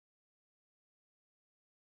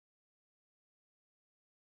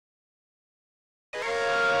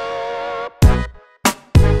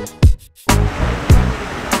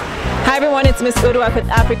Hi everyone, it's Miss Uduak with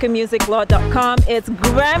AfricanMusicLaw.com. It's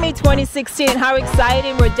Grammy 2016. How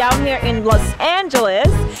exciting. We're down here in Los Angeles,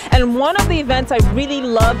 and one of the events I really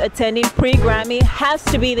love attending pre-Grammy has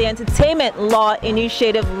to be the Entertainment Law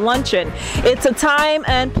Initiative Luncheon. It's a time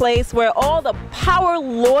and place where all the power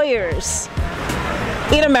lawyers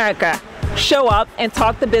in America show up and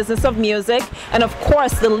talk the business of music, and of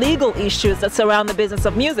course the legal issues that surround the business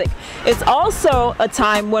of music. It's also a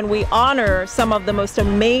time when we honor some of the most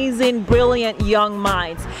amazing, brilliant young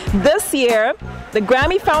minds. This year, the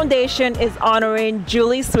Grammy Foundation is honoring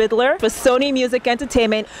Julie Swidler for Sony Music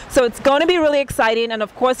Entertainment, so it's going to be really exciting. And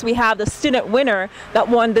of course we have the student winner that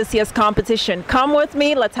won this year's competition. Come with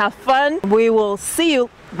me, let's have fun. We will see you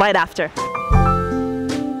right after.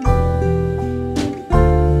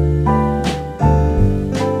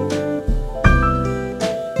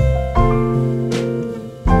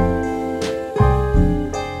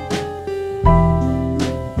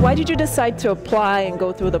 Why did you decide to apply and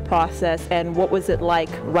go through the process, and what was it like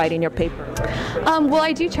writing your paper? Well,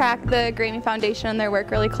 I do track the Grammy Foundation and their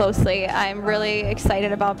work really closely. I'm really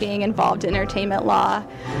excited about being involved in entertainment law.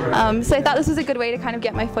 So I thought this was a good way to kind of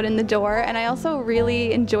get my foot in the door, and I also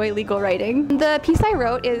really enjoy legal writing. The piece I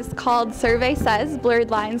wrote is called Survey Says Blurred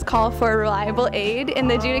Lines Call for Reliable Aid in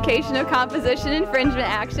the Adjudication of Composition Infringement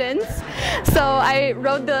Actions. So I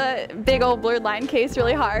wrote the big old blurred line case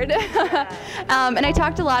really hard. And I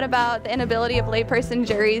talked a lot about the inability of layperson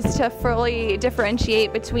juries to fully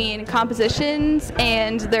differentiate between compositions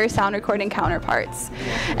and their sound recording counterparts.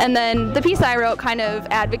 And then the piece I wrote kind of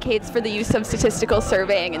advocates for the use of statistical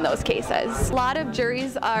surveying in those cases. A lot of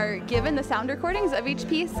juries are given the sound recordings of each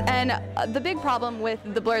piece, and the big problem with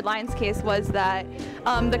the blurred lines case was that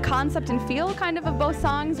the concept and feel kind of both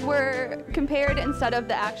songs were compared instead of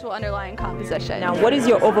the actual underlying composition. Now, what is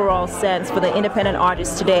your overall sense for the independent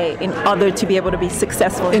artists today in order to be able to be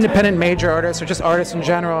successful? Independent major artists, or just artists in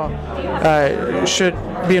general, should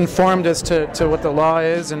be informed as to what the law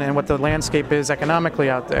is and what the landscape is economically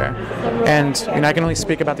out there. And I can only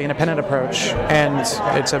speak about the independent approach, and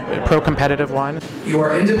it's a pro-competitive one. You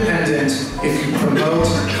are independent if you promote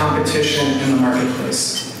competition in the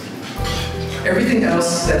marketplace. Everything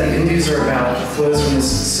else that the indies are about flows from this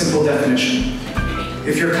simple definition.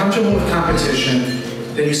 If you're comfortable with competition,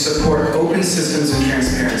 then you support open systems and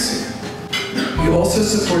transparency. You also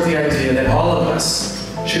support the idea that all of us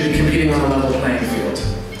should be competing on a level playing field.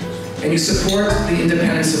 And you support the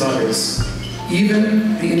independence of others,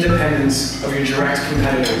 even the independence of your direct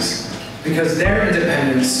competitors, because their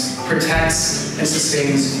independence protects and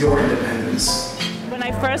sustains your independence. When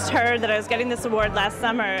I first heard that I was getting this award last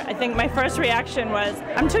summer, I think my first reaction was,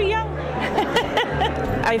 I'm too young.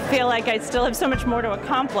 I feel like I still have so much more to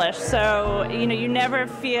accomplish, so you never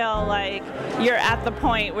feel like you're at the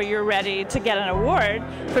point where you're ready to get an award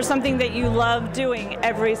for something that you love doing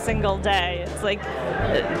every single day. It's like,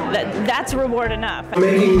 that's reward enough.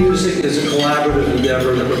 Making music is a collaborative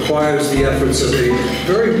endeavor that requires the efforts of a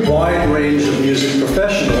very wide range of music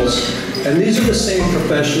professionals, and these are the same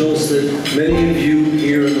professionals that many of you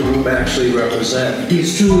here in the room actually represent.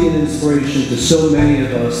 He's truly an inspiration to so many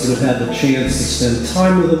of us that have had the chance to spend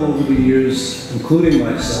time with him over the years, including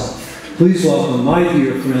myself. Please welcome my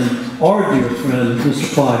dear friend, our dear friend,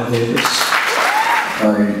 Mr. Clive Davis.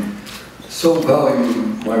 I so value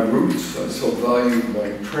my roots, I so value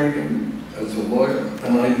my training as a lawyer,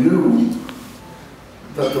 and I knew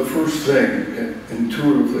that the first thing,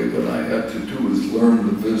 intuitively, that I had to do was learn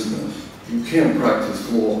the business. You can't practice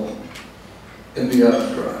law in the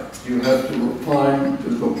abstract. You have to refine,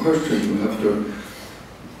 there's no question, you have to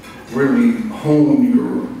really hone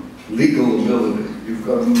your legal ability. You've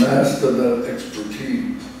got to master that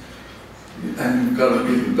expertise. And you've got to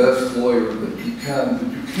be the best lawyer that you can, but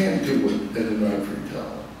you can't do it in an ivory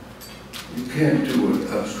tower. You can't do it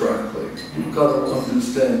abstractly. You've got to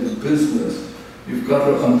understand the business. You've got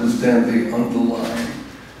to understand the underlying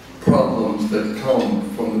problems that come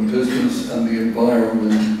from the business and the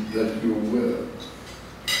environment that you're with.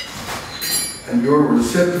 And your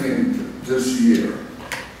recipient this year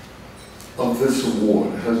of this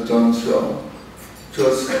award has done so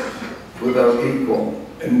just without equal,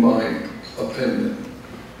 in my opinion.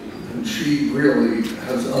 And she really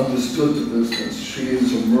has understood the business. She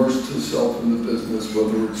has immersed herself in the business,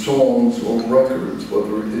 whether it's songs or records,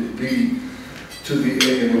 whether it be to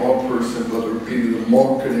the A&R person, whether it be the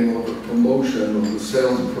marketing or the promotion or the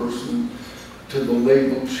salesperson, to the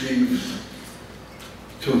label chiefs,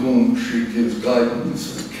 to whom she gives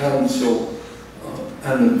guidance and counsel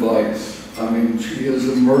and advice. I mean, she has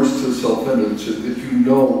immersed herself in it so that you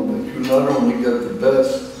know that you not only get the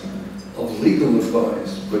best of legal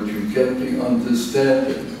advice, but you get the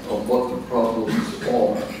understanding of what the problems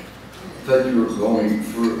are that you're going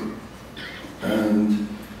through. And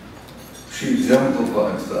she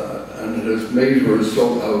exemplifies that, and it has made her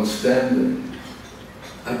so outstanding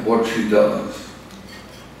at what she does.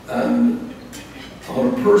 And on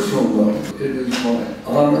a personal note, it is my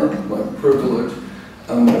honor, my privilege,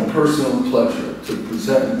 and my personal pleasure to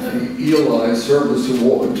present the Eli Service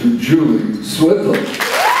Award to Julie Swidler.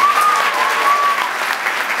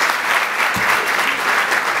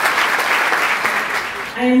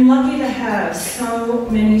 I am lucky to have so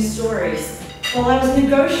many stories. While I was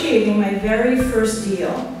negotiating my very first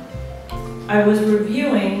deal, I was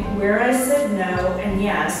reviewing where I said no and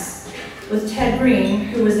yes with Ted Green,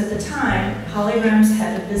 who was at the time PolyRam's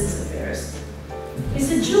head of business affairs. He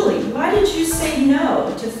said, "Julie, why did you say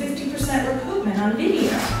no to 50% recoupment on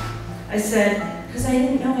video?" I said, "Because I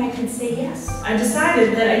didn't know I could say yes." I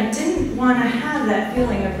decided that I didn't want to have that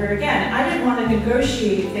feeling ever again. I didn't want to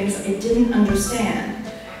negotiate things I didn't understand.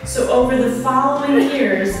 So over the following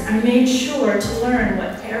years, I made sure to learn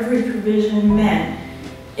what every provision meant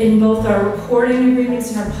in both our recording agreements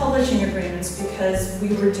and our publishing agreements, because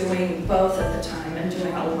we were doing both at the time and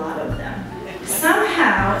doing a lot of them.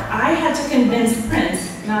 Somehow, I had to convince Prince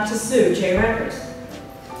not to sue J Records.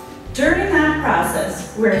 During that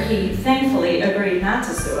process, where he thankfully agreed not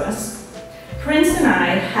to sue us, Prince and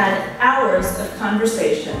I had hours of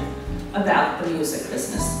conversation about the music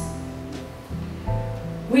business.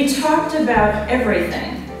 We talked about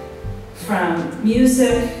everything from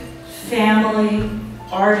music, family,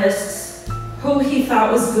 artists, who he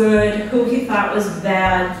thought was good, who he thought was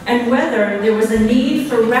bad, and whether there was a need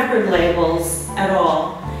for record labels at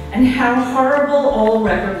all, and how horrible all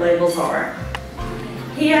record labels are.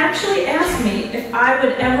 He actually asked me if I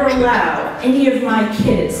would ever allow any of my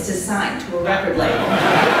kids to sign to a record label.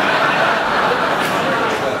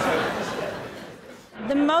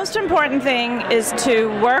 The most important thing is to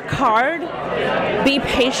work hard, be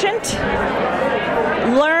patient,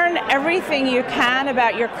 learn everything you can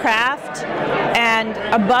about your craft, and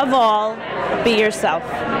above all, be yourself.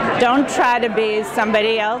 Don't try to be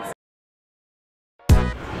somebody else.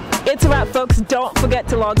 It's a wrap, folks. Don't forget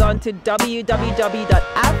to log on to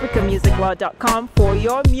www.africamusiclaw.com for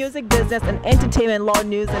your music business and entertainment law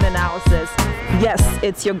news and analysis. Yes,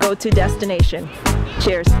 it's your go-to destination.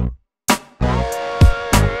 Cheers.